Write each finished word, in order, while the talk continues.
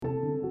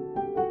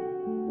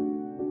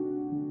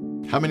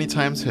How many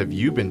times have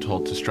you been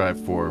told to strive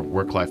for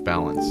work-life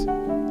balance?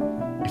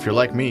 If you're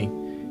like me,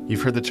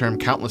 you've heard the term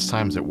countless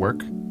times at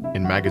work,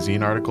 in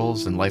magazine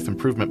articles and life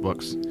improvement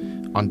books,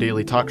 on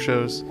daily talk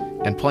shows,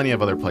 and plenty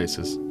of other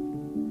places.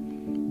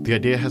 The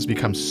idea has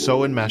become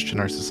so enmeshed in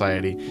our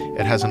society,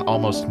 it has an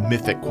almost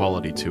mythic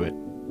quality to it.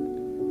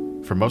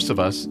 For most of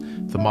us,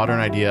 the modern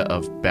idea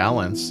of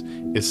balance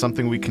is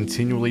something we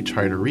continually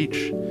try to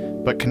reach,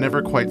 but can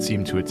never quite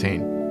seem to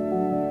attain.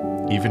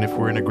 Even if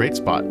we're in a great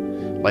spot,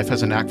 life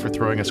has a knack for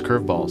throwing us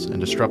curveballs and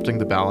disrupting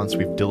the balance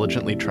we've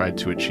diligently tried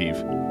to achieve.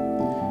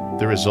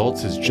 The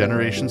result is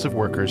generations of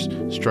workers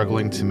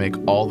struggling to make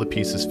all the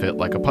pieces fit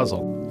like a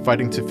puzzle,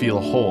 fighting to feel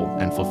whole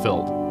and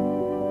fulfilled.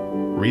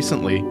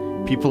 Recently,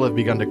 people have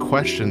begun to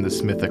question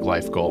this mythic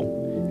life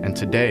goal, and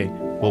today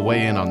we'll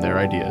weigh in on their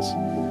ideas.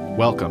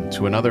 Welcome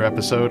to another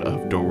episode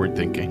of Doorward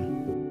Thinking.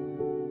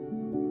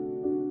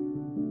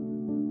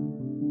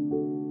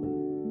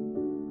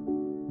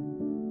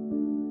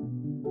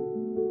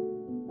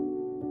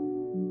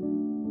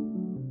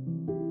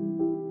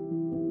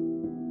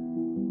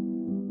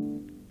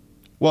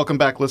 Welcome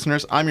back,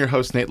 listeners. I'm your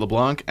host, Nate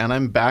LeBlanc, and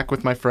I'm back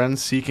with my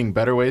friends seeking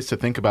better ways to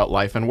think about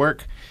life and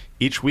work.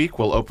 Each week,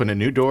 we'll open a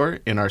new door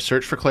in our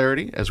search for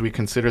clarity as we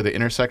consider the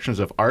intersections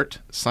of art,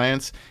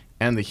 science,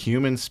 and the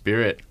human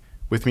spirit.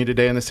 With me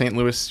today in the St.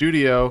 Louis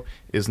studio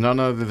is none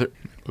other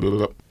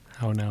than...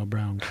 How now,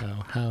 brown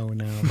cow? How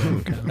now,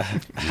 brown cow?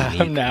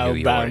 How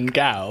now, brown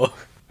cow?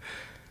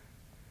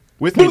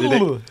 With me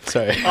today...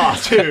 Sorry.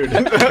 Oh,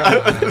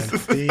 dude.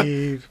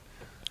 Steve.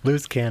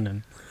 Loose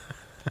cannon.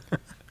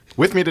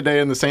 With me today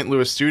in the St.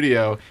 Louis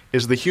studio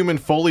is the human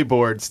Foley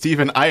board,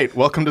 Stephen Eit.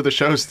 Welcome to the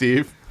show,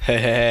 Steve.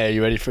 Hey,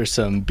 you ready for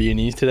some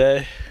B&E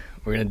today?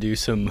 We're going to do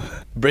some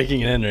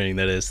breaking and entering,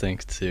 that is,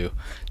 thanks to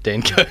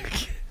Dan Cook.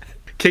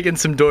 Kicking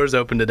some doors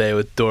open today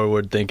with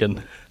Doorward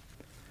Thinking.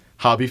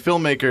 Hobby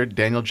filmmaker,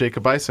 Daniel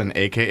Jacob Bison,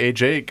 a.k.a.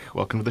 Jake.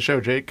 Welcome to the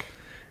show, Jake.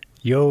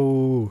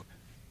 Yo.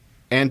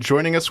 And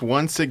joining us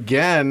once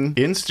again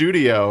in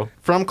studio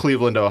from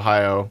Cleveland,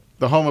 Ohio,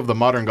 the home of the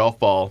modern golf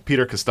ball,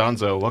 Peter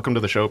Costanzo. Welcome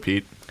to the show,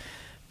 Pete.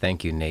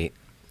 Thank you, Nate.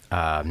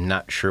 I'm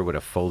not sure what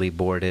a Foley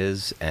board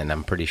is, and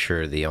I'm pretty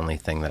sure the only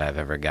thing that I've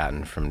ever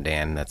gotten from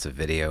Dan that's a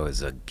video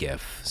is a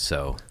GIF.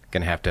 So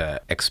going to have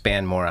to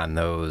expand more on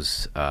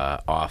those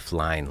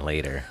offline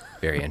later.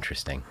 Very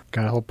interesting.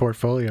 Got a whole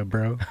portfolio,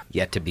 bro.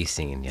 Yet to be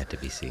seen, yet to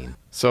be seen.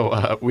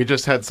 So we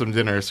just had some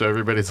dinner, so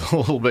everybody's a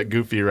little bit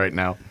goofy right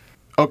now.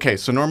 Okay,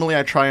 so normally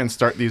I try and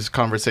start these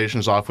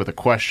conversations off with a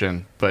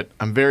question, but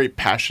I'm very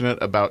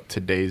passionate about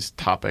today's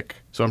topic,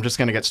 so I'm just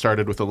going to get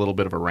started with a little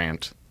bit of a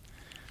rant.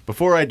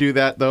 Before I do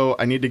that, though,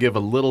 I need to give a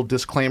little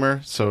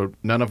disclaimer so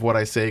none of what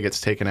I say gets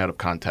taken out of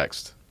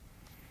context.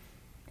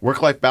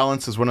 Work-life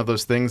balance is one of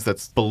those things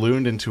that's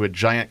ballooned into a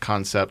giant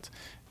concept.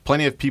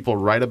 Plenty of people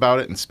write about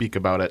it and speak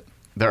about it.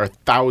 There are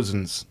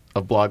thousands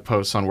of blog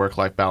posts on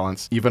work-life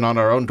balance, even on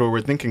our own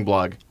Doorward Thinking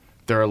blog.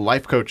 There are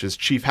life coaches,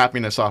 chief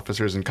happiness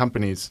officers in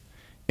companies,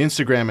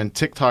 Instagram and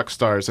TikTok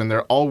stars, and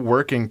they're all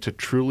working to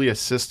truly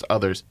assist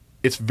others.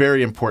 It's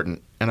very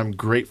important, and I'm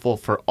grateful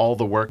for all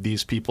the work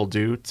these people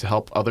do to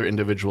help other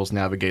individuals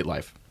navigate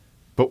life.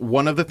 But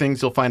one of the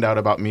things you'll find out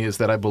about me is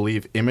that I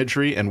believe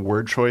imagery and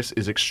word choice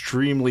is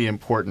extremely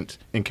important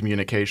in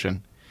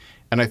communication,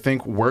 and I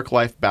think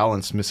work-life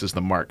balance misses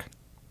the mark.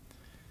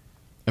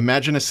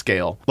 Imagine a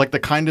scale, like the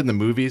kind in the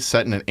movies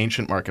set in an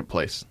ancient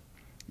marketplace.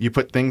 You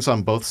put things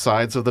on both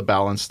sides of the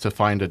balance to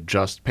find a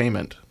just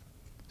payment.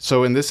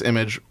 So in this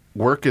image,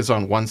 work is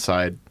on one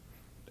side,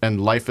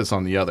 and life is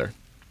on the other.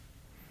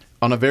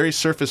 On a very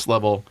surface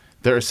level,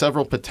 there are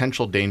several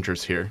potential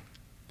dangers here.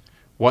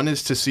 One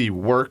is to see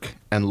work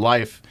and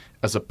life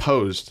as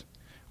opposed,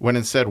 when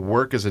instead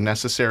work is a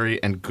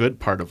necessary and good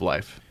part of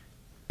life.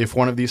 If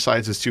one of these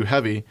sides is too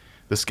heavy,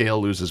 the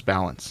scale loses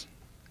balance.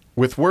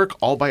 With work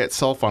all by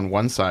itself on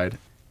one side,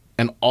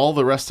 and all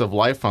the rest of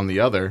life on the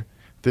other,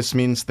 this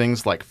means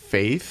things like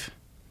faith,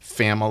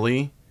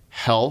 family,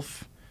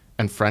 health,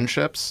 and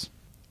friendships.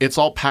 It's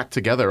all packed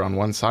together on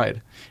one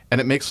side, and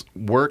it makes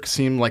work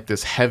seem like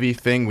this heavy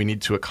thing we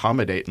need to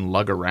accommodate and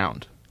lug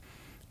around.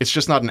 It's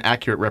just not an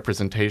accurate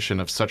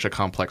representation of such a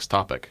complex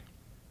topic.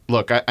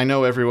 Look, I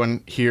know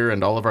everyone here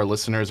and all of our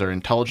listeners are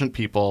intelligent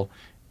people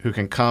who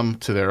can come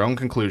to their own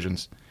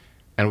conclusions,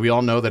 and we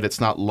all know that it's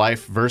not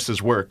life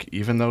versus work,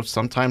 even though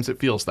sometimes it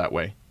feels that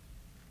way.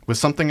 With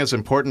something as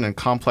important and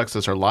complex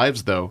as our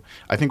lives, though,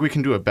 I think we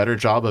can do a better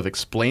job of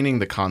explaining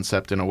the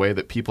concept in a way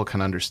that people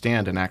can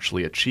understand and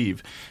actually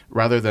achieve,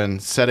 rather than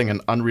setting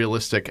an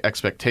unrealistic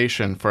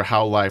expectation for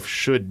how life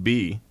should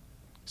be.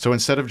 So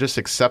instead of just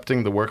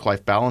accepting the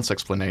work-life balance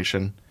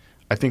explanation,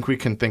 I think we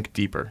can think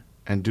deeper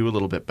and do a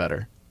little bit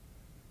better.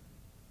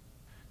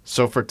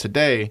 So for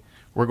today,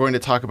 we're going to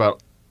talk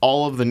about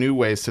all of the new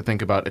ways to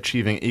think about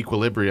achieving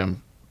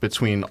equilibrium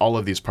between all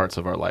of these parts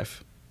of our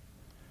life.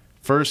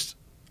 First,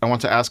 I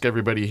want to ask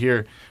everybody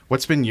here,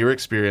 what's been your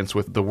experience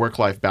with the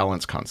work-life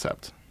balance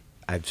concept?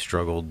 I've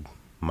struggled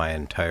my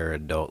entire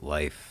adult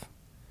life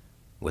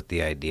with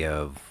the idea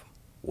of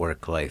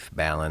work-life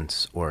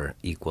balance or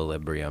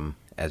equilibrium,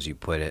 as you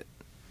put it.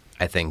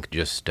 I think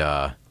just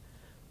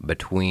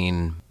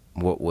between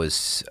what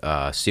was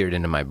seared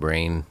into my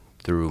brain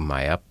through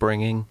my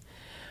upbringing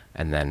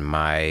and then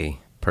my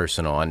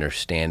personal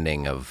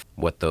understanding of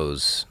what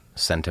those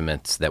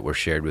sentiments that were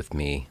shared with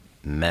me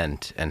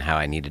meant and how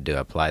I needed to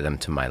apply them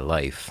to my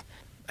life,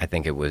 I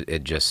think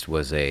it just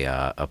was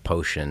a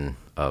potion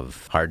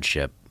of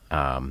hardship,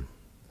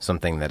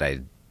 something that I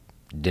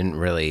didn't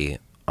really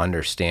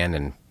understand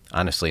and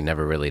honestly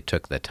never really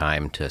took the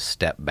time to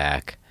step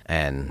back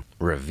and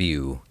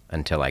review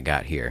until I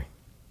got here.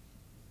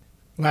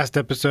 Last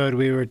episode,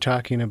 we were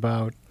talking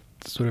about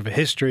sort of a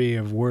history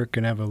of work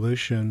and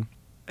evolution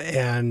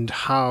and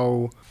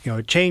how,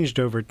 it changed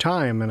over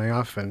time. And I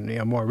often,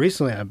 more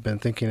recently, I've been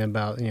thinking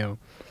about,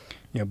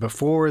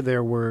 before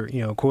there were,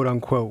 quote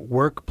unquote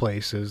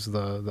workplaces,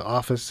 the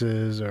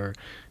offices or,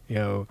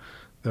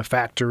 the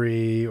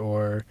factory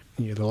or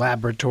the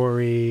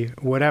laboratory,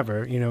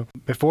 whatever,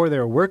 before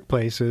there were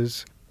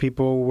workplaces,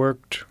 people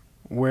worked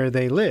where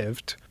they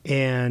lived.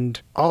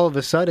 And all of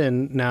a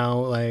sudden now,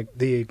 like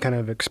the kind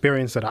of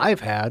experience that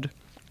I've had,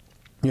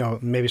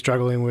 maybe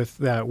struggling with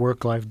that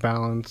work-life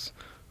balance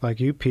like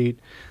you, Pete,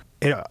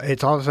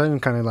 it's all of a sudden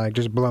kind of like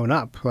just blown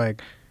up.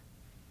 Like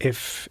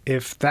if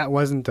that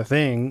wasn't the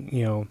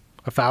thing,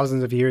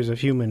 thousands of years of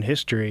human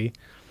history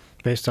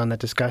based on that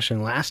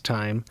discussion last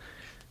time,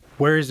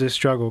 where does this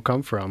struggle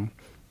come from?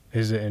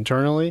 Is it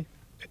internally?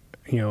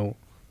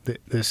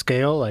 The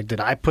scale, like did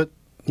I put,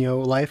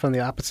 life on the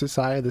opposite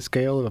side of the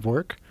scale of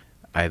work?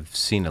 I've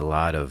seen a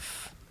lot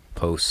of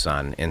posts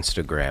on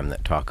Instagram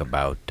that talk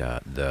about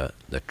the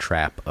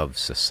trap of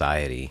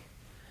society,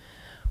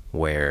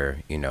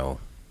 where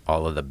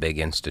all of the big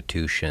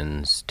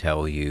institutions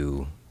tell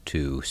you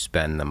to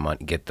spend the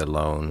money, get the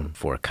loan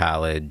for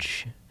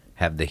college,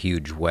 have the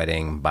huge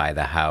wedding, buy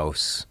the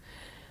house,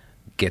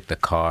 get the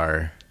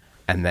car,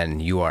 and then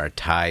you are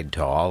tied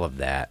to all of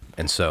that.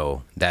 And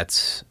so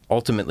that's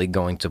ultimately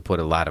going to put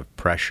a lot of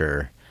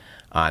pressure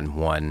on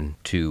one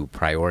to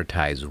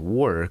prioritize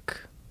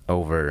work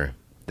over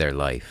their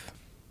life.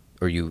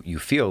 Or you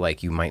feel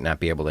like you might not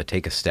be able to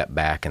take a step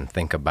back and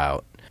think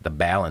about the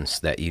balance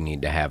that you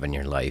need to have in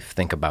your life.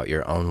 Think about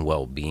your own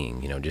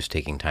well-being, just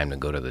taking time to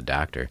go to the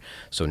doctor.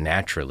 So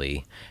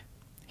naturally,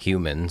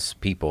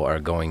 people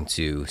are going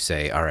to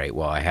say, all right,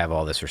 well, I have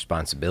all this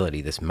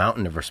responsibility, this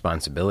mountain of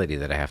responsibility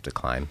that I have to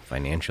climb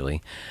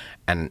financially.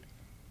 And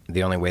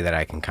the only way that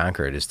I can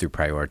conquer it is through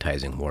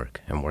prioritizing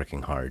work and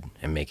working hard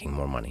and making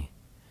more money.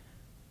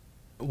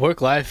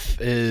 Work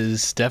life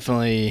is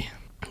definitely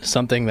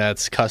something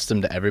that's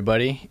custom to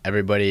everybody.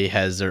 Everybody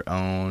has their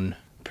own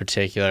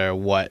particular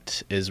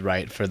what is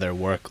right for their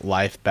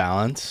work-life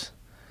balance.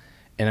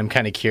 And I'm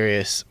kind of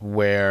curious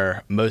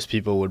where most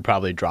people would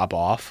probably drop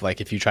off.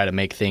 Like if you try to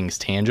make things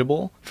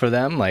tangible for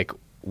them, like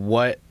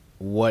what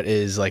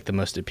is like the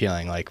most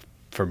appealing? Like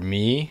for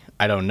me,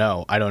 I don't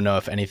know. I don't know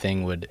if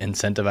anything would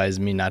incentivize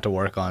me not to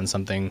work on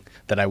something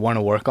that I want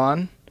to work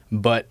on.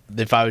 But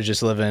if I was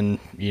just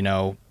living,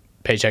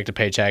 paycheck to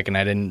paycheck and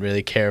I didn't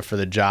really care for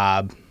the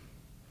job,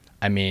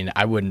 I mean,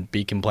 I wouldn't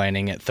be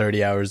complaining at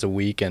 30 hours a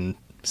week and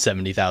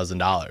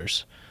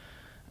 $70,000.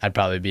 I'd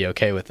probably be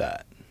okay with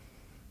that,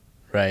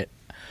 right?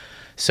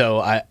 So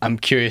I'm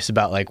curious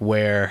about like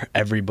where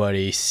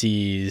everybody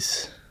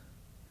sees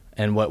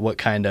and what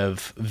kind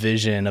of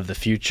vision of the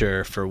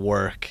future for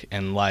work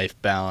and life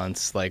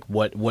balance, like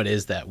what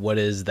is that? What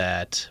is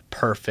that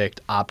perfect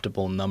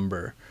optimal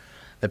number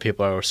that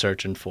people are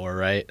searching for,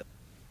 right?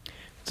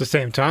 At the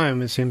same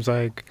time, it seems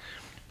like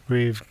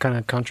we've kind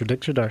of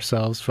contradicted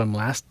ourselves from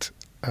last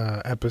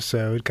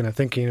episode, kind of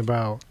thinking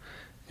about,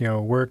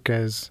 work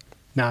as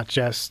not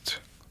just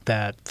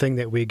that thing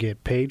that we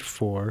get paid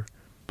for,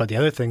 but the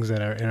other things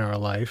that are in our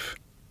life.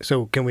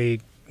 So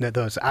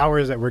those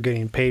hours that we're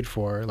getting paid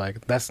for,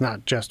 like that's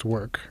not just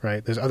work,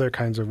 right? There's other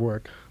kinds of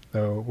work.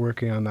 So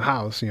working on the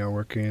house,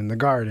 working in the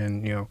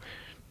garden,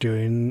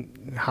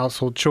 doing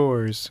household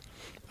chores.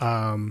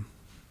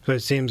 So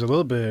it seems a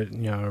little bit,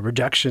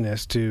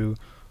 reductionist to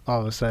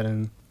all of a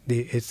sudden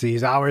it's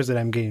these hours that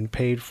I'm getting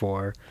paid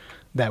for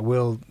that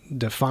will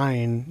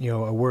define,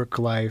 a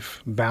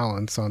work-life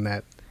balance on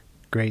that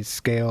great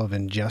scale of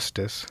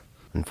injustice.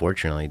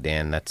 Unfortunately,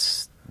 Dan,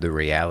 that's the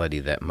reality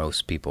that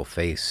most people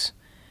face,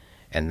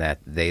 and that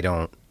they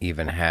don't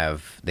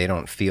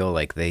feel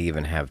like they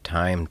even have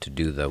time to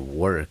do the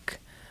work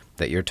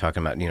that you're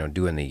talking about,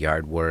 doing the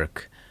yard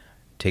work,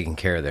 taking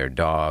care of their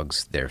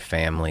dogs, their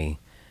family.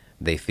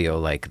 They feel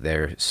like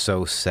they're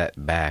so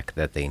set back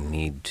that they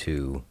need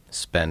to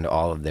spend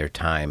all of their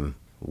time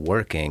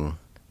working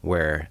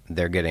where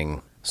they're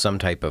getting some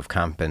type of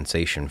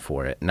compensation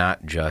for it,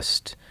 not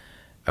just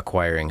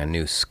acquiring a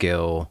new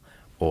skill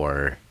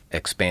or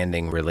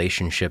expanding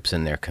relationships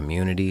in their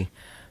community.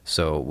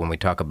 So when we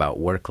talk about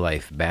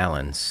work-life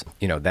balance,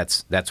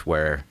 that's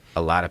where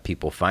a lot of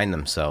people find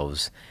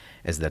themselves,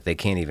 is that they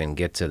can't even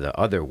get to the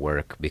other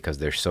work because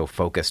they're so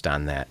focused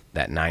on that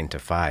 9 to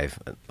 5,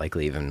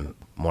 likely even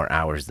more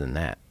hours than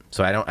that.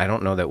 So I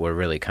don't know that we're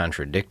really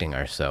contradicting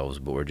ourselves,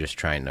 but we're just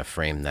trying to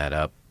frame that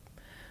up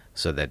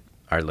so that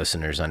our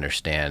listeners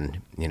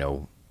understand,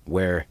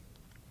 where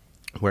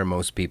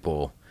most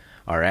people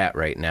are at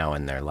right now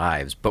in their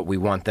lives, but we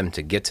want them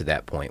to get to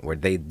that point where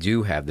they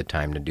do have the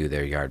time to do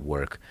their yard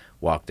work,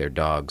 walk their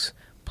dogs,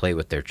 play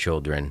with their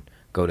children,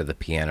 go to the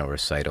piano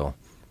recital.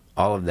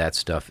 All of that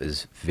stuff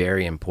is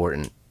very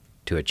important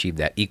to achieve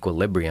that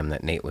equilibrium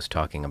that Nate was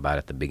talking about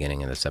at the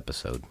beginning of this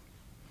episode.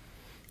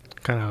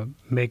 Kind of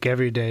make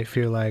every day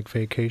feel like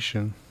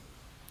vacation.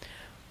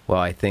 Well,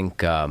 I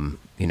think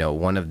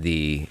one of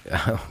the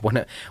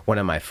one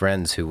of my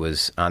friends who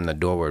was on the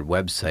Doorward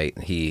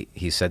website,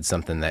 he said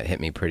something that hit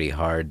me pretty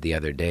hard the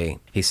other day.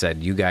 He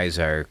said, "You guys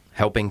are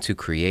helping to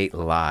create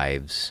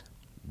lives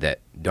that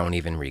don't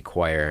even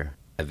require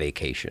a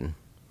vacation,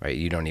 right?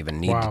 You don't even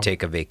need to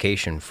take a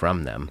vacation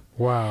from them."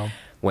 Wow.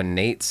 When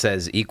Nate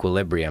says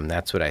equilibrium,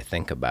 that's what I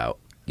think about.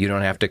 You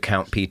don't have to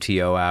count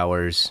PTO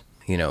hours,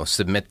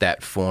 submit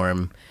that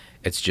form.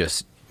 It's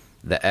just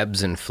the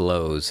ebbs and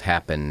flows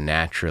happen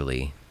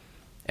naturally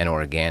and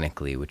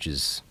organically, which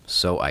is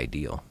so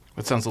ideal.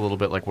 It sounds a little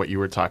bit like what you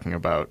were talking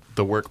about.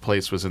 The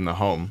workplace was in the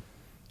home.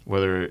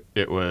 Whether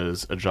it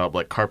was a job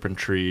like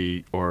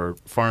carpentry or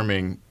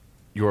farming,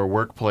 your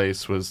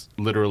workplace was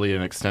literally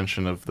an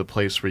extension of the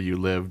place where you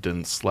lived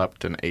and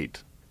slept and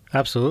ate.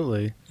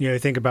 Absolutely.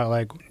 Think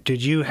about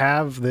did you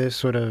have this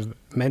sort of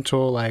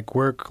mental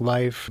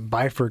work-life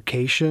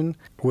bifurcation?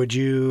 Would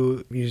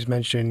you just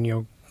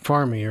mentioned,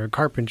 farming or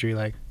carpentry,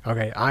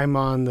 okay, I'm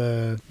on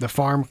the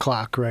farm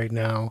clock right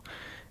now,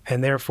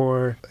 and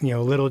therefore,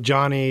 little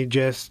Johnny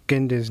just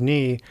skinned his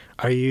knee.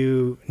 Are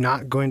you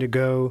not going to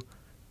go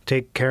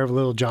take care of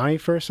little Johnny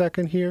for a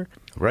second here?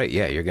 Right,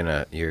 yeah, you're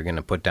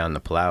gonna put down the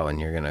plow and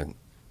you're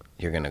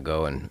gonna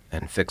go and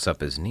fix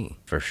up his knee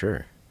for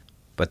sure.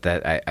 But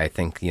that I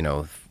think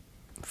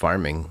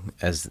farming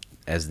as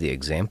the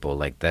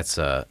example, that's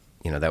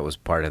that was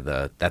part of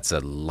that's a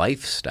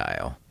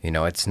lifestyle.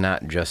 It's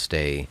not just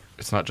a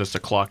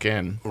clock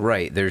in.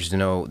 Right. There's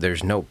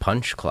no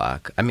punch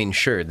clock. I mean,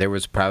 sure, there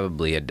was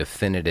probably a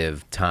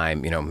definitive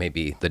time,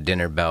 maybe the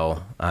dinner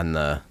bell on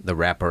the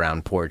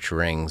wraparound porch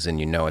rings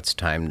and it's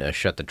time to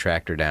shut the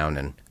tractor down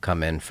and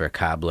come in for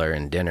cobbler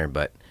and dinner.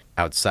 But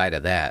outside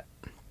of that,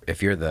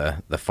 if you're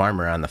the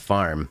farmer on the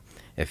farm,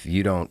 if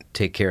you don't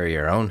take care of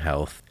your own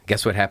health,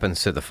 guess what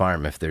happens to the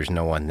farm if there's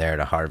no one there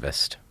to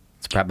harvest?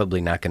 It's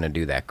probably not going to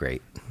do that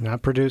great.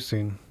 Not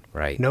producing.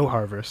 Right. No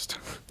harvest.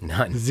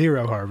 None.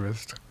 Zero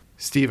harvest.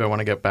 Steve, I want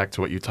to get back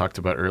to what you talked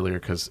about earlier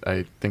because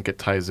I think it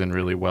ties in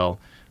really well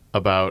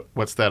about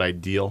what's that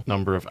ideal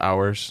number of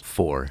hours?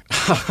 4.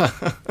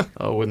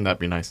 Oh, wouldn't that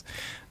be nice?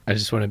 I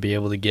just want to be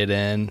able to get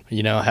in,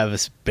 have a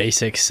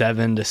basic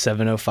 7 to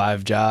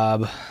 7:05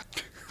 job.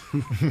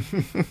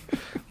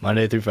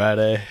 Monday through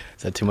Friday.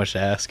 Is that too much to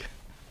ask?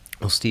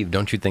 Well, Steve,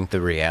 don't you think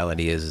the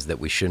reality is that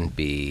we shouldn't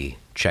be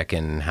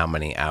checking how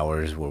many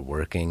hours we're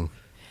working?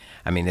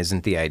 I mean,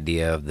 isn't the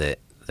idea of the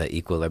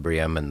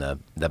equilibrium and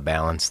the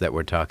balance that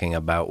we're talking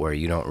about where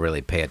you don't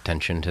really pay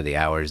attention to the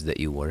hours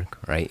that you work,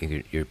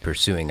 right? You're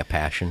pursuing a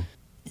passion?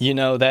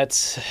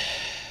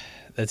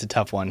 That's a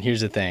tough one. Here's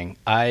the thing.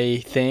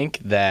 I think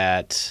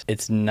that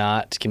it's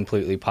not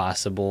completely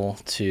possible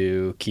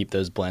to keep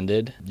those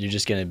blended. You're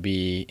just going to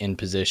be in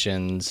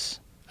positions.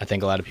 I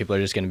think a lot of people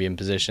are just going to be in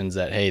positions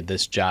that, hey,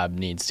 this job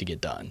needs to get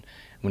done.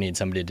 We need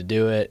somebody to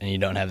do it, and you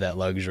don't have that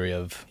luxury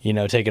of,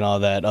 taking all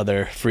that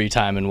other free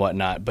time and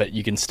whatnot. But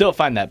you can still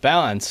find that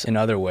balance in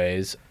other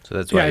ways. So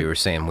that's why you were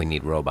saying we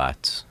need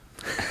robots.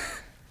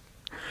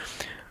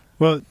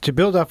 Well, to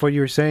build off what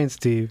you were saying,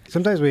 Steve,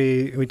 sometimes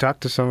we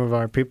talk to some of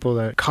our people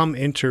that come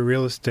into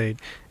real estate,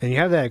 and you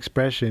have that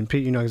expression,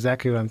 Pete, you know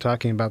exactly what I'm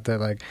talking about,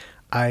 that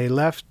I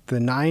left the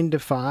 9 to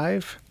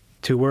 5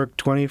 to work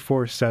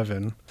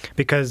 24/7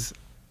 because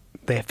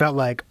they felt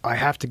like, I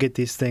have to get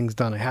these things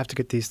done. I have to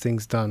get these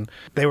things done.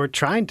 They were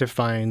trying to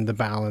find the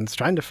balance,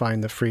 trying to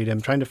find the freedom,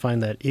 trying to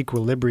find that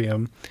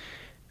equilibrium.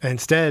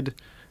 Instead,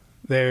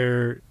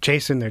 they're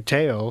chasing their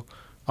tail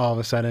all of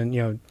a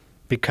sudden,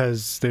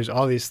 because there's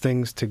all these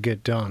things to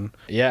get done.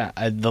 Yeah,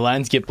 the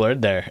lines get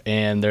blurred there,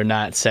 and they're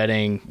not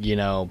setting,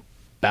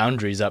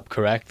 boundaries up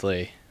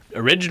correctly.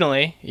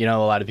 Originally, a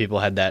lot of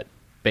people had that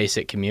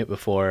basic commute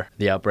before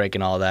the outbreak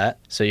and all that.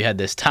 So you had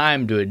this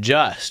time to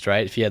adjust,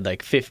 right? If you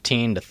had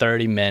 15 to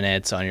 30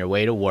 minutes on your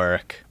way to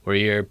work where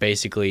you're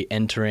basically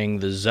entering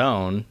the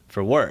zone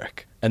for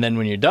work. And then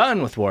when you're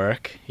done with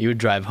work, you would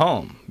drive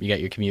home. You got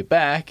your commute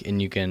back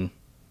and you can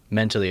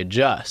mentally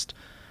adjust.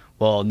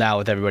 Well, now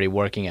with everybody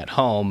working at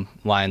home,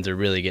 lines are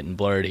really getting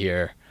blurred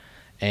here.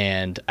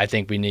 And I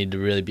think we need to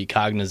really be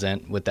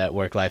cognizant with that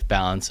work-life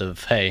balance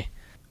of, hey,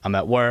 I'm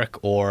at work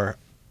or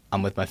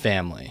I'm with my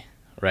family,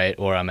 right?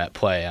 Or I'm at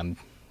play. I'm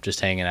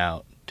just hanging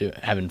out,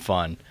 having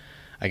fun.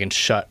 I can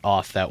shut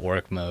off that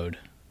work mode.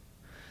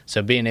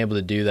 So being able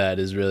to do that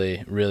is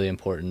really, really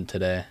important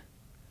today.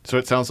 So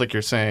it sounds like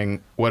you're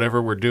saying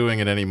whatever we're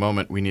doing at any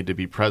moment, we need to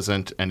be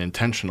present and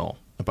intentional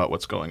about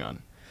what's going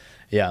on.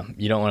 Yeah,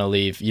 you don't want to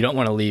leave. You don't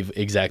want to leave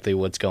exactly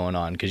what's going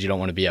on because you don't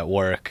want to be at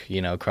work,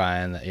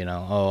 crying that,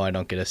 oh, I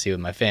don't get to see with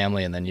my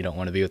family, and then you don't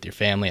want to be with your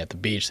family at the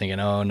beach thinking,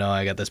 oh no,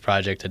 I got this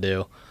project to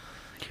do.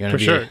 You're For gonna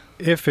be sure.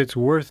 If it's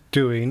worth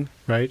doing,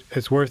 right?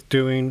 It's worth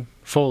doing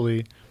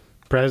fully,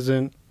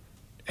 present,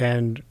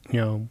 and,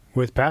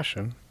 with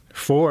passion.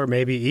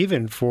 Maybe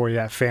even for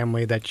that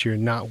family that you're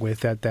not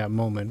with at that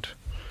moment.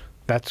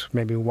 That's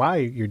maybe why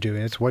you're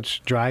doing it. It's what's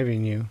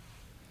driving you.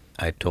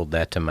 I told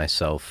that to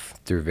myself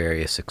through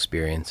various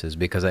experiences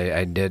because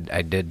I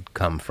did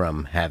come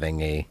from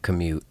having a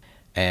commute,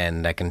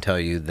 and I can tell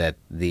you that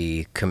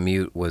the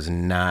commute was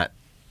not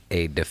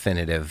a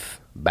definitive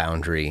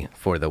boundary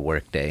for the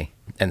workday.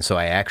 And so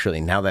I actually,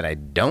 now that I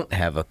don't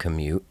have a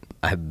commute,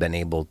 I've been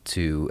able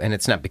to, and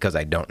it's not because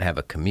I don't have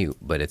a commute,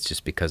 but it's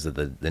just because of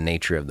the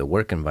nature of the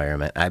work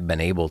environment, I've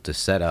been able to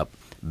set up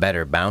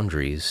better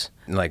boundaries.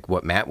 Like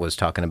what Matt was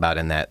talking about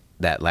in that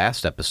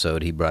last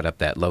episode, he brought up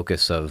that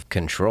locus of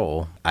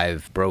control.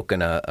 I've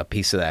broken a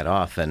piece of that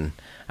off, and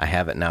I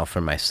have it now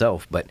for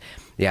myself. But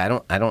yeah,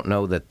 I don't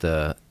know that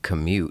the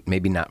commute,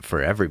 maybe not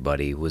for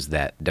everybody, was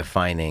that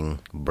defining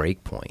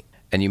break point.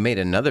 And you made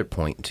another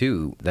point,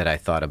 too, that I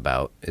thought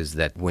about, is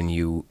that when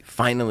you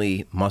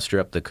finally muster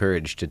up the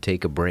courage to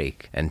take a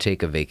break and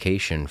take a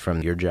vacation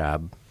from your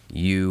job,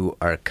 you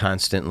are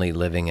constantly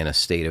living in a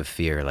state of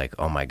fear, like,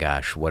 oh my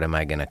gosh, what am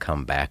I going to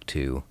come back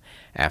to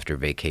after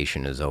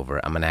vacation is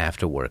over? I'm going to have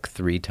to work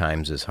 3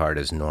 times as hard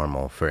as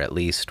normal for at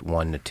least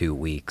 1 to 2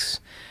 weeks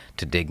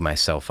to dig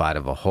myself out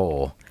of a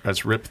hole.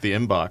 Let's rip the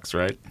inbox,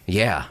 right?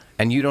 Yeah.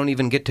 And you don't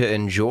even get to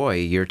enjoy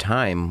your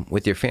time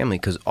with your family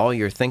because all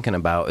you're thinking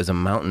about is a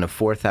mountain of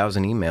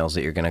 4,000 emails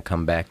that you're going to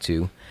come back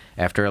to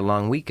after a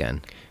long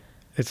weekend.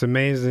 It's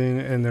amazing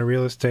in the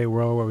real estate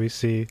world where we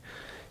see,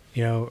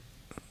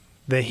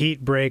 the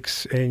heat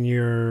breaks in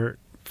your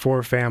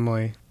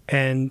 4-family,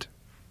 and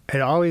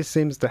it always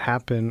seems to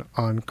happen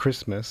on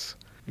Christmas.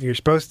 You're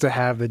supposed to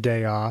have the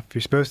day off.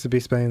 You're supposed to be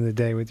spending the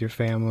day with your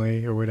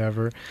family or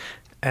whatever,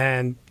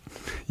 and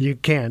you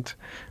can't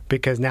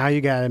because now you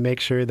got to make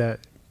sure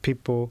that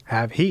people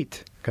have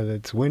heat because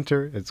it's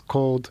winter, it's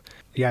cold.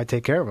 You got to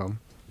take care of them.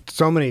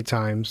 So many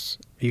times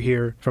you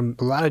hear from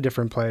a lot of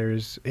different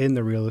players in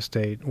the real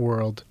estate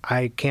world,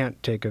 I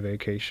can't take a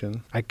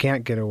vacation. I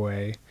can't get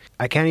away.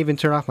 I can't even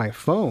turn off my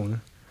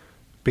phone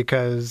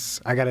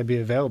because I got to be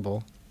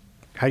available.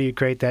 How do you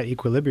create that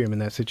equilibrium in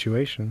that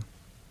situation?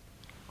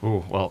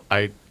 Ooh, well,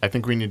 I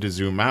think we need to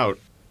zoom out,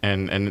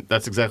 and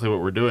that's exactly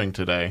what we're doing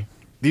today.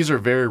 These are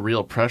very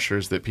real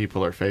pressures that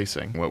people are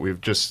facing, what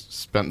we've just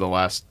spent the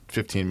last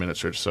 15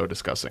 minutes or so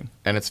discussing.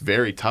 And it's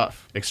very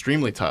tough,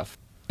 extremely tough.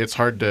 It's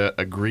hard to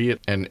agree,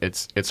 and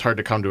it's hard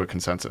to come to a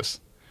consensus,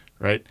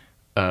 right?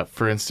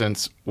 For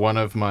instance, one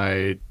of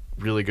my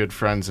really good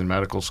friends in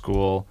medical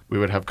school, we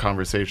would have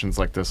conversations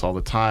like this all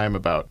the time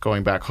about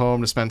going back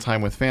home to spend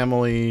time with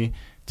family,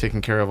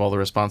 taking care of all the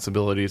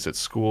responsibilities at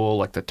school,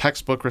 like the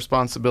textbook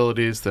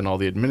responsibilities, then all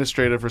the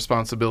administrative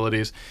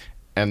responsibilities,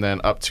 and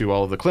then up to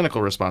all of the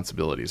clinical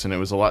responsibilities. And it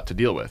was a lot to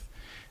deal with.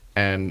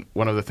 And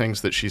one of the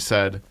things that she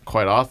said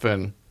quite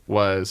often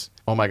was,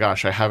 oh my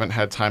gosh, I haven't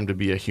had time to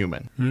be a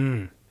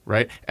human.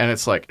 Right? And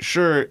it's like,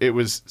 sure, it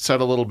was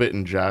said a little bit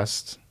in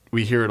jest.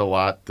 We hear it a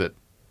lot that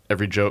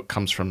every joke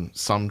comes from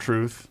some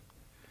truth.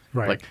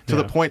 Right. Like to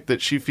the point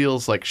that she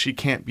feels like she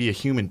can't be a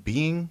human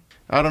being.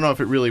 I don't know if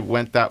it really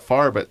went that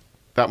far, but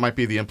that might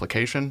be the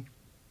implication.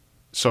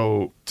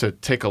 So to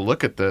take a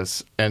look at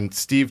this, and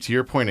Steve, to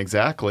your point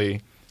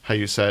exactly, how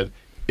you said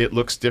it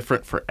looks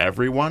different for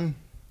everyone.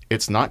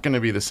 It's not going to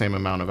be the same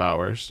amount of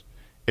hours.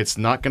 It's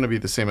not going to be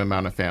the same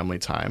amount of family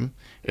time.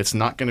 It's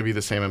not going to be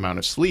the same amount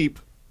of sleep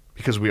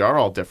because we are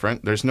all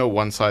different. There's no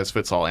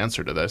one-size-fits-all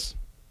answer to this.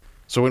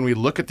 So when we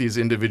look at these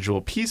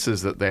individual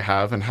pieces that they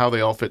have and how they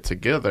all fit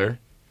together,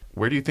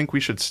 where do you think we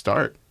should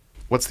start?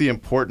 What's the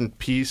important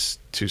piece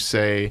to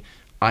say,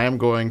 I am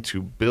going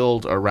to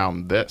build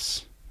around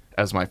this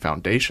as my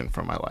foundation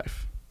for my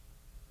life?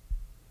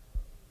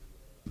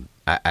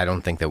 I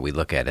don't think that we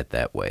look at it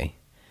that way,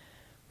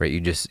 right?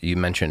 You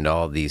mentioned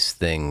all these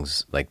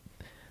things, like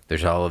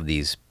there's all of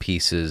these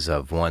pieces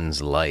of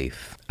one's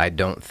life. I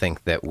don't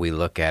think that we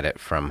look at it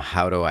from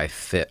how do I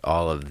fit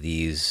all of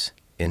these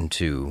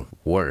into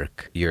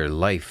work. Your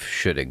life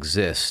should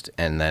exist,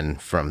 and then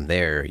from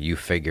there you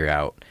figure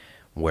out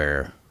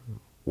where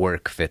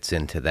work fits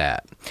into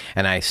that.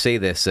 And I say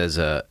this as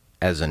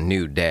a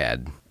new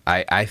dad.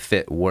 I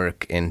fit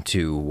work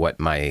into what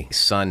my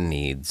son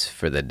needs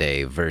for the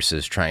day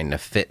versus trying to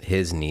fit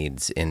his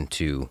needs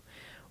into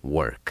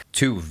work.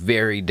 2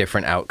 very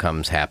different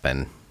outcomes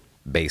happen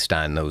based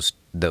on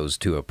those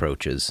 2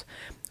 approaches.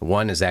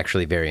 One is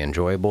actually very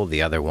enjoyable.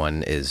 The other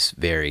one is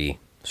very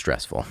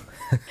stressful.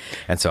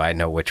 And so I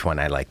know which one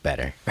I like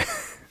better.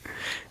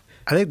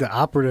 I think the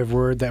operative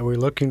word that we're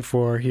looking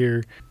for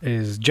here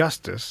is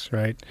justice,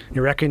 right?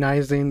 You're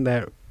recognizing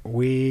that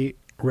we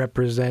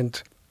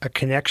represent a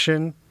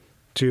connection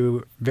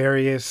to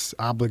various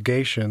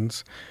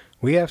obligations.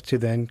 We have to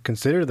then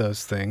consider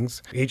those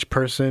things, each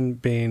person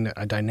being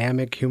a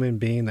dynamic human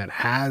being that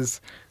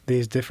has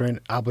these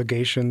different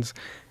obligations,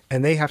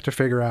 and they have to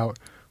figure out,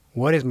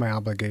 what is my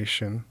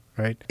obligation,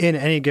 right, in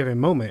any given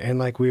moment. And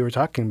like we were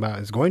talking about,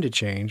 it's going to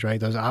change, right?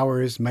 Those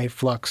hours may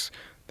flux.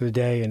 the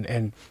day,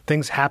 and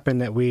things happen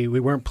that we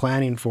weren't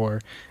planning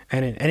for.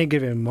 And in any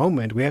given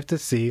moment, we have to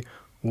see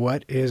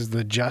what is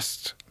the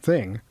just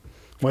thing,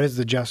 what is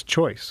the just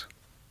choice.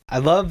 I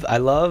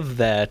love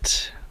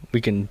that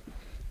we can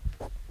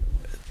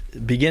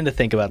begin to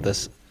think about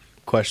this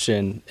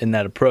question in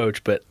that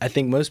approach, but I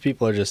think most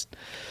people are just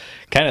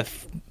kind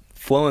of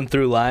flowing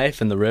through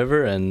life in the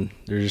river, and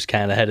they're just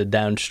kind of headed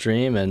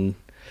downstream and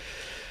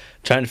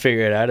trying to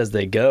figure it out as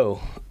they go.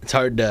 It's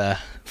hard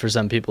for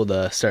some people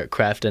to start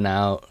crafting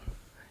out,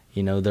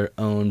 their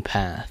own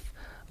path.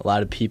 A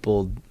lot of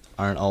people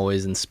aren't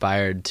always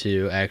inspired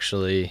to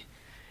actually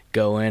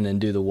go in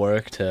and do the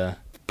work to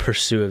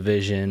pursue a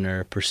vision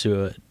or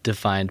pursue a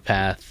defined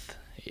path.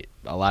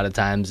 A lot of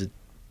times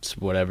it's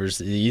whatever's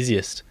the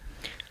easiest.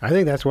 I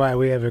think that's why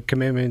we have a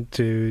commitment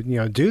to,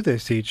 do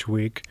this each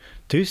week,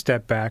 to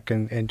step back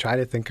and try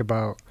to think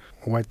about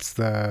what's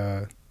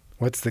the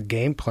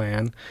game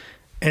plan.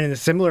 And in a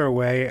similar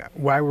way,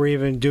 why we're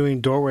even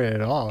doing Doorway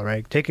at all,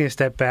 right? Taking a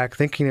step back,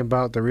 thinking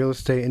about the real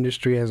estate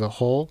industry as a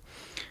whole,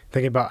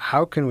 thinking about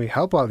how can we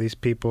help all these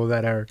people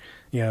that are,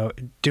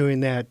 doing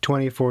that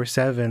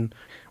 24/7.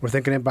 We're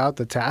thinking about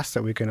the tasks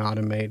that we can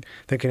automate,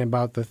 thinking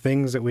about the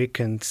things that we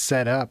can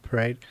set up,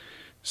 right?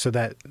 So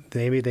that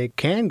maybe they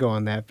can go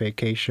on that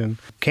vacation,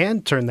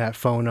 can turn that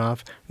phone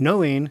off,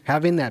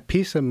 having that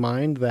peace of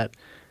mind that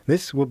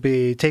this will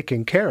be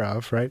taken care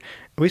of, right?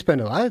 We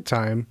spend a lot of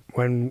time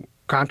when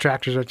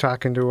contractors are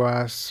talking to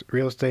us,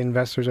 real estate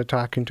investors are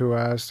talking to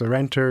us, the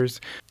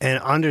renters,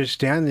 and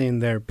understanding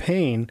their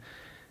pain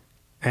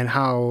and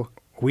how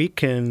we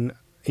can,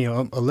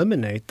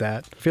 eliminate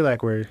that. I feel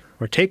like we're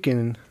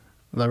taking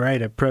the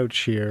right approach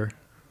here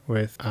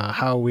with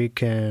how we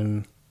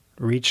can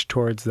reach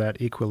towards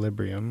that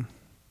equilibrium.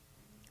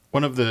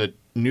 One of the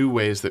new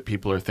ways that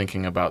people are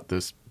thinking about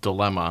this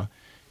dilemma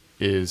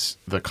is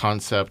the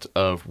concept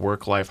of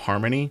work-life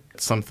harmony.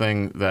 It's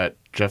something that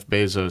Jeff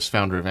Bezos,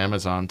 founder of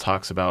Amazon,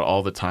 talks about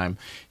all the time.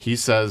 He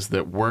says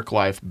that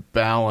work-life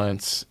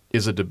balance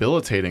is a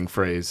debilitating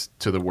phrase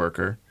to the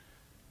worker.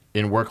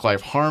 In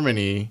work-life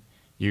harmony,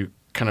 you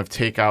kind of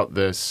take out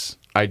this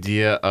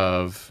idea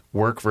of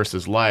work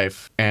versus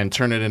life and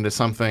turn it into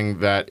something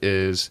that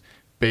is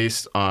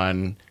based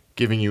on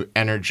giving you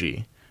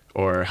energy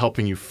or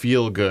helping you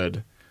feel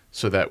good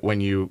so that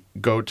when you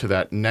go to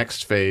that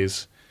next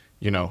phase,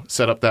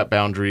 set up that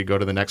boundary, go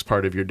to the next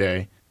part of your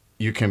day,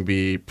 you can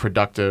be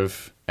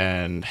productive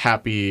and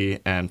happy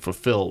and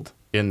fulfilled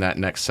in that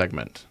next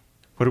segment.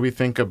 What do we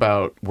think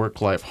about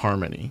work-life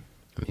harmony?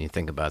 I mean, you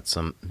think about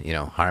some,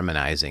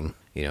 harmonizing,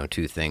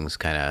 two things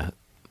kind of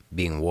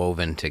being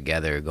woven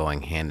together,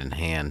 going hand in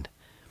hand.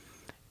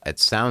 It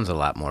sounds a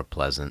lot more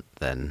pleasant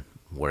than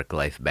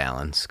work-life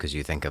balance because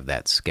you think of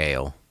that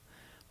scale,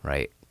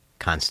 right?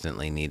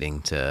 Constantly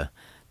needing to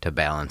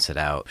balance it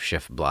out,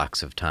 shift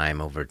blocks of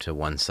time over to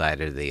one side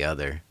or the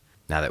other.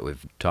 Now that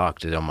we've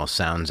talked, it almost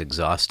sounds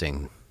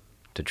exhausting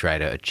to try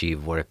to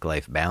achieve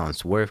work-life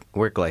balance.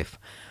 Work-life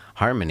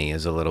harmony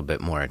is a little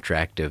bit more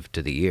attractive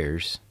to the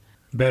ears.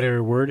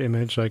 Better word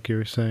image, like you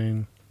were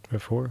saying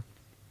before.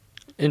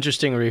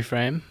 Interesting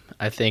reframe.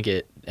 I think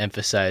it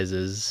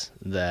emphasizes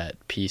that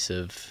piece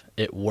of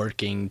it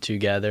working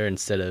together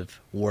instead of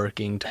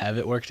working to have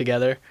it work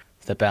together.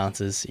 That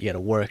balances, you got to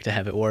work to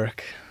have it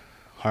work.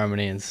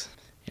 Harmony is,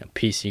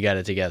 peace, you got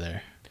it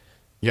together.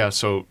 Yeah,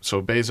 so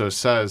Bezos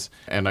says,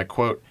 and I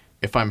quote,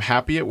 "If I'm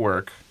happy at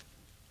work,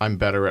 I'm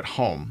better at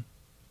home,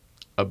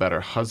 a better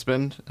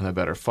husband and a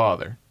better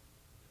father.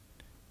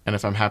 And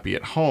if I'm happy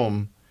at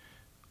home,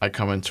 I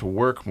come into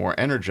work more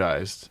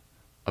energized,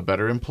 a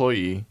better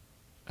employee,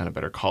 and a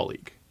better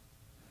colleague."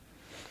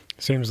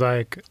 Seems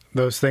like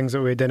those things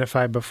that we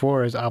identified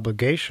before as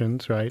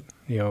obligations, right?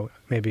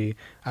 Maybe,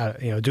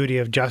 duty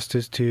of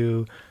justice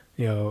to,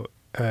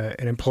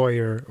 an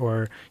employer,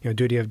 or,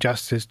 duty of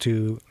justice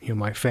to,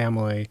 my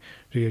family,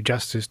 duty of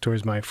justice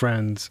towards my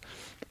friends,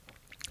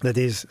 that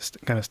these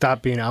kind of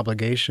stop being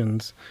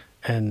obligations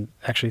and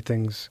actually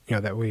things,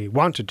 that we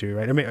want to do,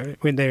 right? I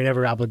mean, they're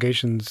never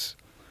obligations,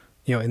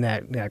 in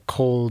that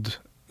cold,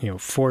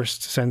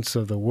 forced sense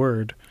of the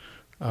word.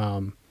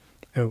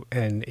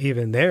 And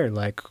even there,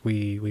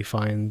 we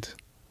find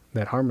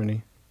that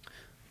harmony.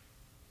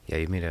 Yeah,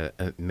 you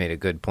made a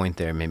good point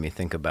there. It made me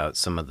think about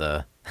some of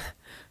the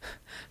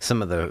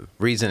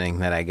reasoning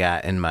that I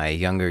got in my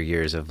younger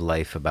years of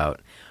life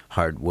about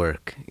hard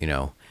work.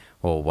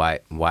 Well,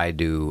 why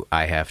do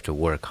I have to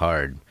work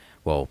hard?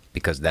 Well,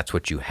 because that's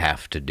what you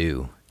have to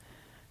do.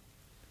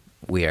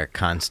 We are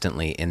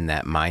constantly in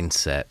that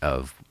mindset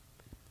of,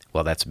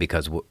 well, that's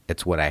because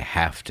it's what I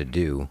have to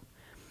do.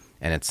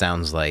 And it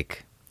sounds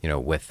like,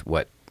 with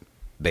what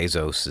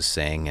Bezos is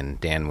saying, and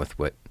Dan, with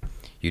what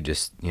you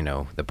just,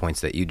 the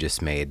points that you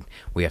just made,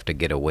 we have to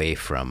get away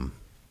from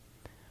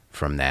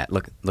that,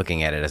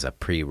 looking at it as a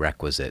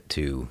prerequisite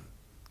to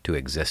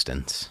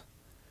existence.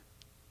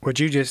 What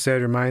you just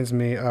said reminds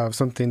me of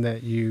something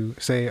that you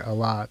say a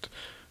lot,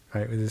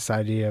 right? With this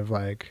idea of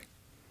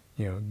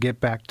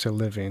get back to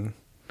living.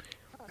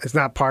 It's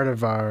not part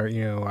of our,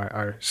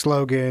 our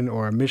slogan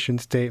or our mission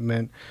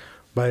statement,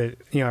 But,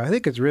 I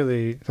think it's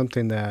really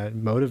something that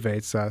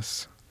motivates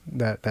us,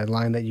 that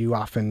line that you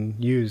often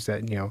use,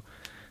 that,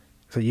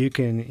 so you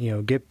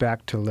can, get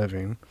back to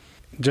living.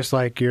 Just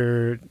like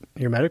your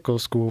medical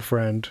school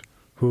friend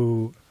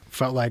who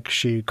felt like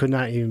she could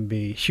not even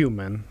be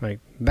human. Like,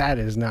 that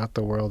is not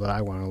the world that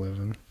I want to live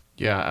in.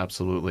 Yeah,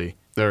 absolutely.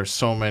 There are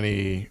so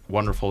many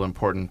wonderful,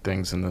 important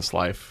things in this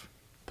life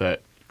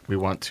that we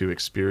want to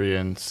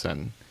experience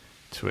and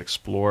to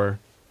explore.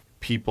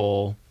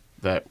 People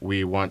that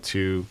we want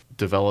to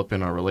develop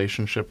in our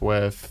relationship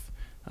with,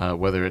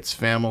 whether it's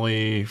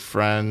family,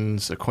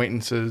 friends,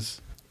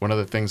 acquaintances. One of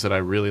the things that I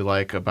really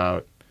like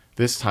about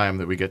this time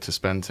that we get to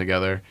spend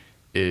together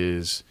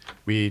is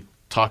we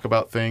talk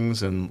about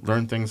things and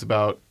learn things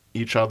about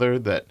each other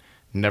that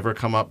never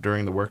come up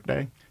during the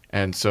workday.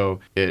 And so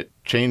it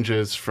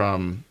changes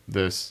from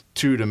this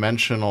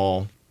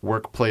two-dimensional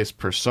workplace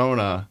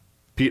persona.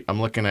 Pete,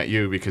 I'm looking at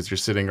you because you're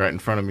sitting right in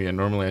front of me, and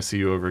normally I see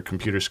you over a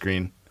computer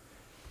screen,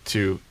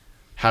 to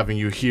having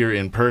you here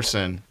in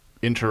person,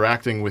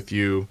 interacting with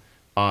you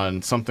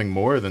on something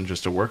more than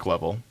just a work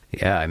level.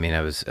 Yeah, I mean,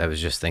 I was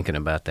just thinking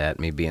about that.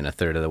 Me being a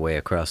third of the way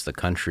across the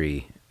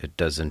country, it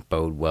doesn't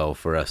bode well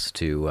for us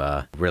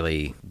to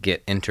really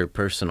get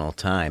interpersonal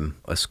time.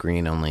 A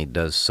screen only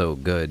does so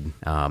good,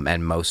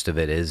 and most of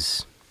it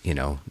is,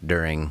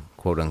 during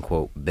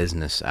quote-unquote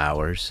business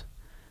hours.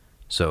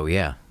 So,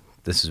 yeah,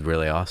 this is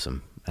really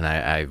awesome, and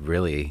I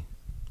really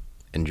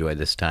enjoy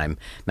this time,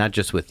 not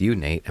just with you,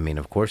 Nate, I mean,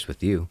 of course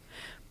with you,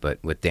 but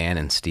with Dan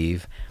and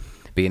Steve.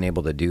 Being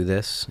able to do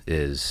this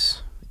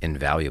is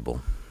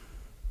invaluable.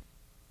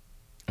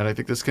 And I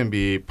think this can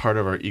be part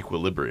of our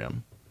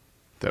equilibrium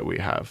that we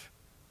have.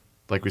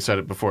 Like we said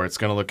it before, it's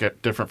going to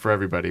look different for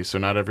everybody. So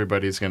not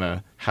everybody's going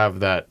to have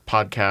that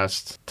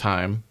podcast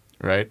time,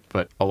 right?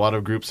 But a lot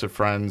of groups of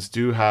friends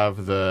do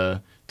have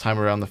the time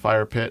around the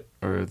fire pit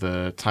or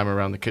the time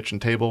around the kitchen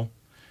table,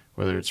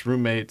 whether it's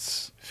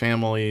roommates,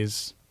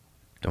 families.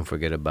 Don't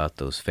forget about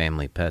those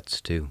family pets,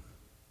 too.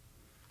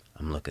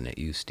 I'm looking at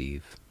you,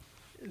 Steve.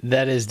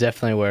 That is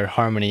definitely where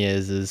harmony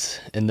is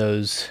in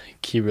those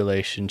key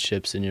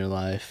relationships in your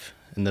life,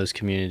 in those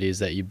communities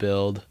that you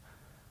build,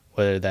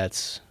 whether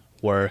that's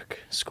work,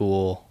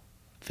 school,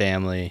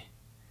 family,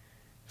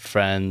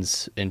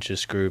 friends,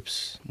 interest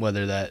groups,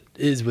 whether that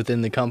is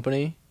within the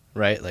company,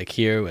 right? Like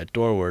here at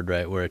Doorward,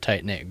 right, we're a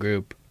tight-knit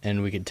group,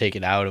 and we can take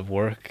it out of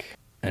work,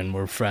 and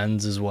we're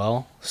friends as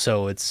well.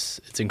 So it's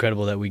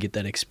incredible that we get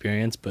that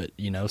experience, but,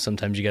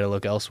 sometimes you got to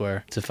look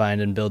elsewhere to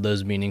find and build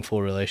those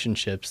meaningful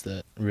relationships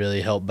that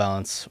really help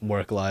balance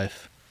work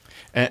life.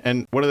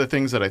 And one of the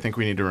things that I think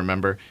we need to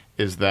remember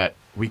is that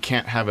we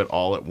can't have it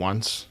all at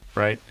once,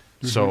 right?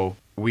 Mm-hmm. So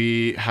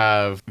we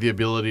have the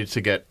ability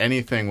to get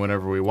anything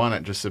whenever we want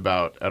it, just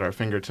about at our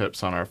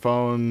fingertips on our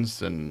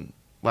phones and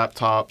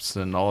laptops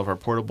and all of our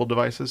portable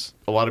devices.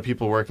 A lot of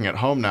people working at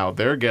home now,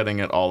 they're getting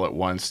it all at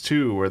once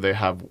too, where they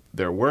have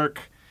their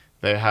work,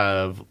 they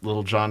have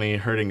little Johnny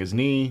hurting his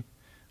knee,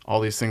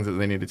 all these things that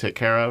they need to take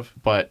care of.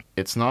 But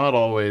it's not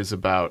always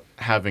about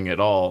having it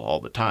all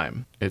the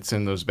time. It's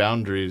in those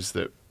boundaries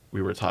that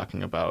we were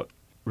talking about.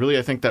 Really,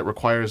 I think that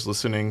requires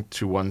listening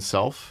to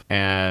oneself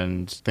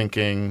and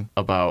thinking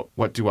about,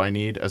 what do I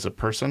need as a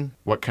person?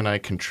 What can I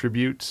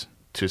contribute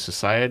to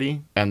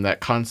society? And that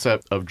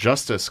concept of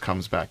justice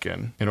comes back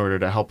in order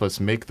to help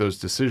us make those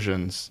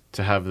decisions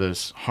to have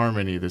this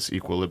harmony, this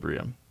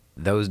equilibrium.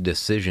 Those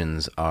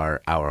decisions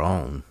are our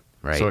own,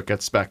 right? So it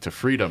gets back to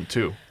freedom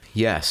too.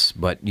 Yes,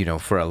 but,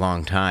 for a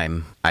long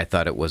time, I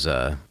thought it was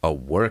a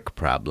work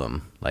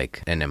problem,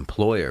 like an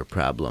employer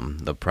problem.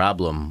 The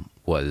problem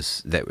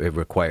was that it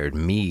required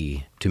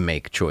me to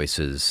make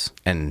choices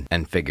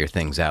and figure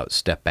things out,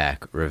 step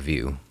back,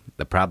 review.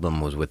 The problem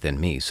was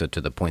within me. So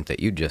to the point that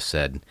you just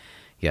said,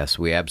 yes,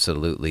 we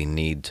absolutely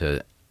need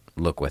to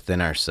look within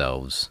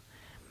ourselves.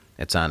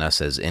 It's on us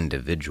as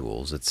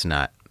individuals. It's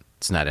not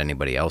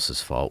anybody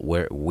else's fault.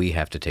 We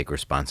have to take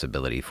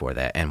responsibility for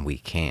that, and we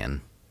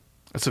can.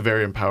 That's a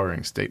very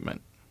empowering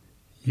statement.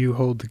 You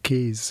hold the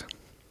keys.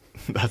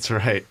 That's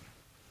right.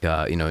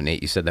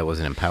 Nate, you said that was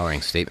an empowering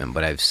statement,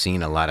 but I've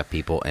seen a lot of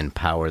people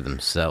empower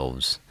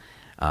themselves.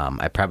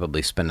 I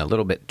probably spend a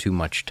little bit too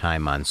much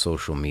time on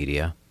social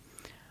media,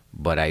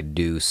 but I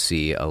do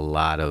see a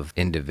lot of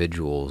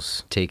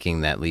individuals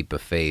taking that leap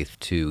of faith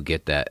to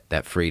get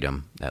that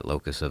freedom, that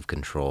locus of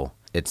control.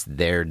 It's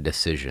their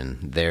decision.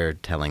 They're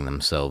telling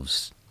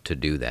themselves to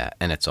do that,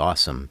 and it's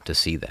awesome to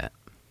see that.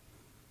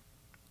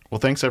 Well,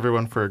 thanks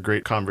everyone for a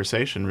great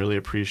conversation. Really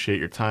appreciate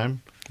your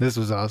time. This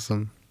was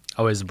awesome.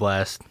 Always a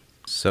blast.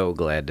 So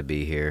glad to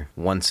be here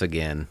once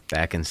again,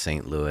 back in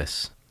St.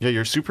 Louis. Yeah,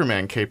 your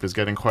Superman cape is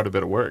getting quite a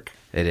bit of work.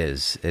 It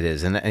is,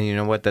 and you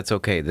know what? That's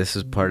okay. This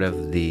is part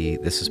of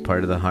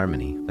the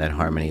harmony, that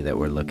harmony that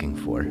we're looking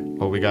for.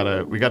 Well, we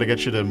gotta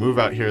get you to move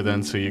out here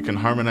then, so you can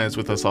harmonize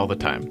with us all the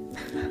time.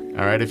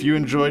 All right. If you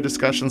enjoy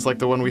discussions like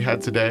the one we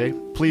had today,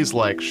 please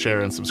like,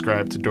 share, and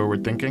subscribe to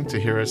Doorward Thinking to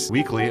hear us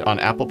weekly on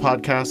Apple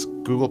Podcasts,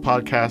 Google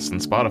Podcasts, and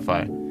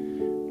Spotify.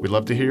 We'd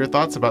love to hear your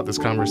thoughts about this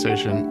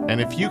conversation, and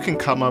if you can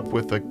come up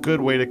with a good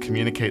way to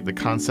communicate the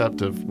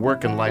concept of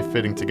work and life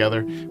fitting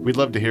together, we'd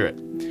love to hear it.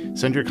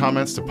 Send your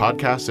comments to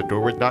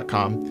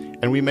podcast@doorward.com,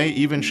 and we may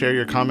even share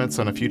your comments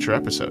on a future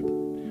episode.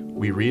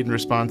 We read and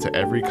respond to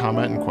every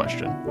comment and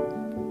question.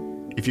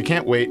 If you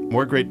can't wait,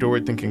 more great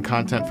Doorward Thinking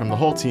content from the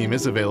whole team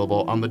is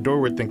available on the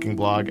Doorward Thinking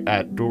blog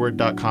at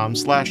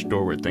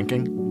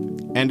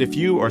doorward.com/doorwardthinking. And if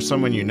you or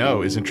someone you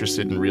know is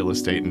interested in real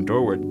estate in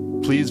Doorward,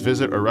 please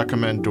visit or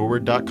recommend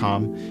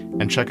doorward.com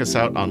and check us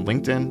out on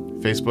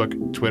LinkedIn,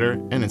 Facebook, Twitter,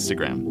 and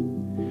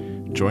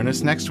Instagram. Join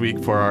us next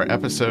week for our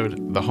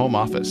episode, The Home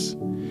Office.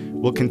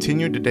 We'll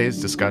continue today's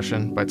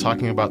discussion by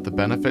talking about the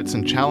benefits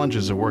and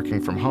challenges of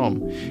working from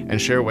home and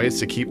share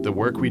ways to keep the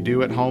work we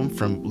do at home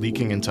from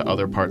leaking into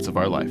other parts of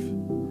our life.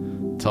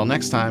 Till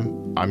next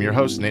time, I'm your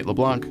host, Nate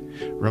LeBlanc,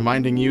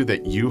 reminding you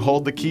that you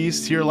hold the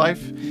keys to your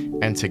life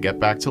and to get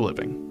back to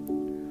living.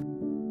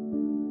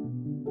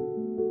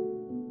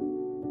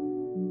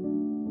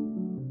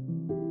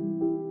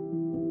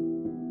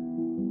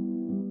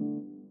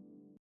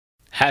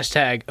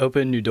 Hashtag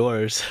open new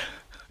doors.